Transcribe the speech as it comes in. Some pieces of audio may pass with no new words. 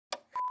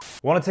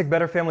Want to take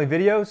better family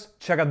videos?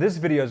 Check out this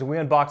video as we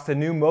unbox the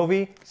new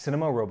Movi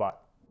Cinema Robot.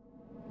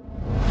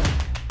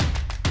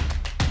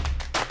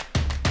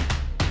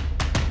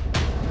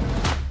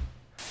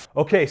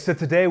 Okay, so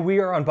today we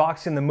are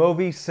unboxing the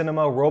Movi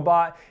Cinema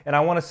Robot, and I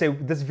want to say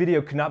this video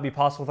could not be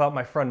possible without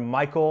my friend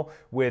Michael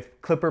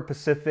with Clipper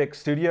Pacific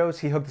Studios.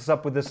 He hooked us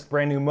up with this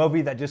brand new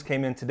Movi that just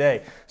came in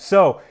today.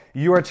 So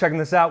you are checking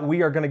this out.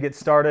 We are going to get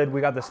started. We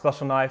got this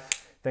special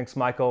knife. Thanks,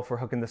 Michael, for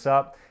hooking this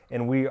up,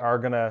 and we are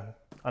going to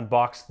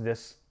unbox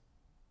this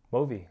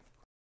Movi.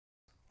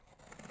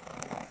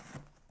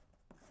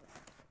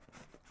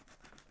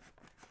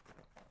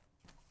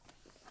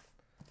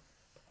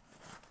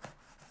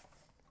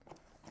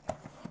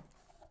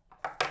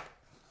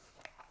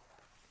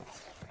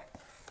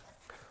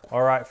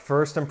 All right,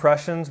 first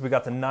impressions, we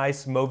got the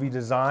nice Movi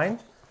design.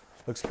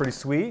 Looks pretty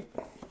sweet.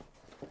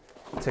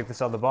 Take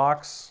this out of the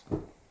box.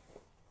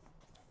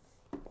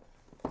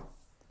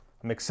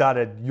 I'm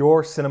excited.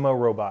 Your Cinema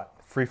Robot,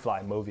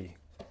 FreeFly Movi.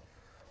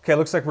 Okay,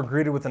 looks like we're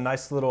greeted with a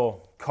nice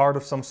little card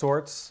of some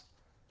sorts.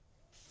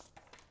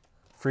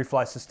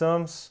 FreeFly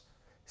Systems,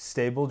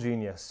 Stable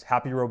Genius,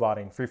 Happy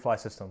Roboting, FreeFly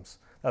Systems.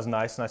 That's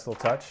nice little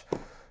touch.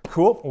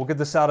 Cool, we'll get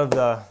this out of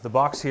the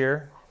box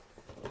here.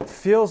 It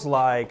feels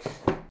like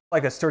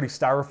a sturdy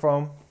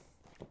styrofoam.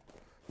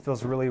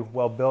 Feels really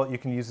well built. You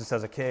can use this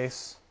as a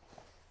case.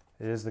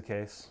 It is the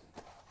case.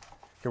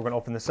 Okay, we're gonna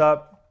open this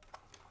up.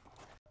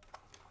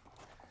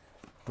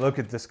 Look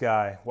at this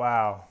guy,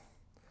 wow.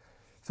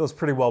 Feels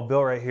pretty well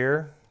built right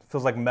here.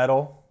 Feels like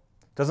metal.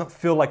 Doesn't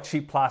feel like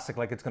cheap plastic,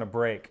 like it's gonna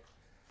break.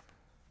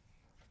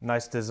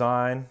 Nice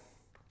design.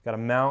 Got a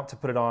mount to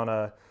put it on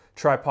a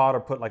tripod or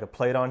put like a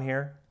plate on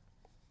here.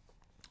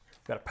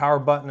 Got a power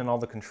button and all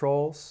the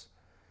controls.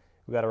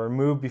 We got to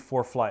remove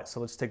before flight. So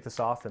let's take this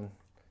off and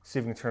see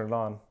if we can turn it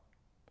on.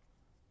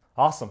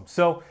 Awesome.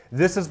 So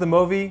this is the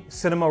Movi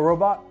Cinema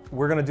Robot.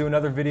 We're going to do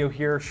another video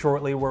here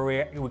shortly where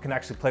we can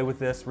actually play with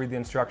this, read the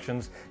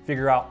instructions,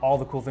 figure out all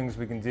the cool things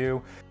we can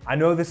do. I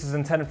know this is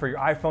intended for your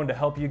iPhone to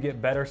help you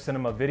get better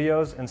cinema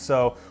videos. And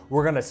so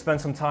we're going to spend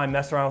some time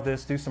messing around with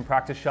this, do some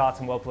practice shots,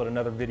 and we'll upload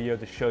another video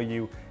to show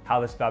you how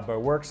this bad boy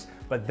works.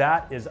 But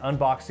that is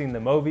unboxing the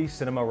Movi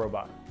Cinema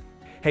Robot.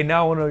 Hey,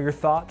 now I want to know your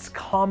thoughts.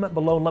 Comment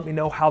below and let me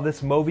know how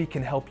this Movi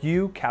can help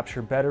you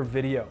capture better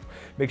video.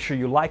 Make sure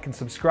you like and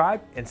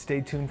subscribe and stay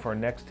tuned for our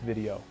next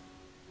video.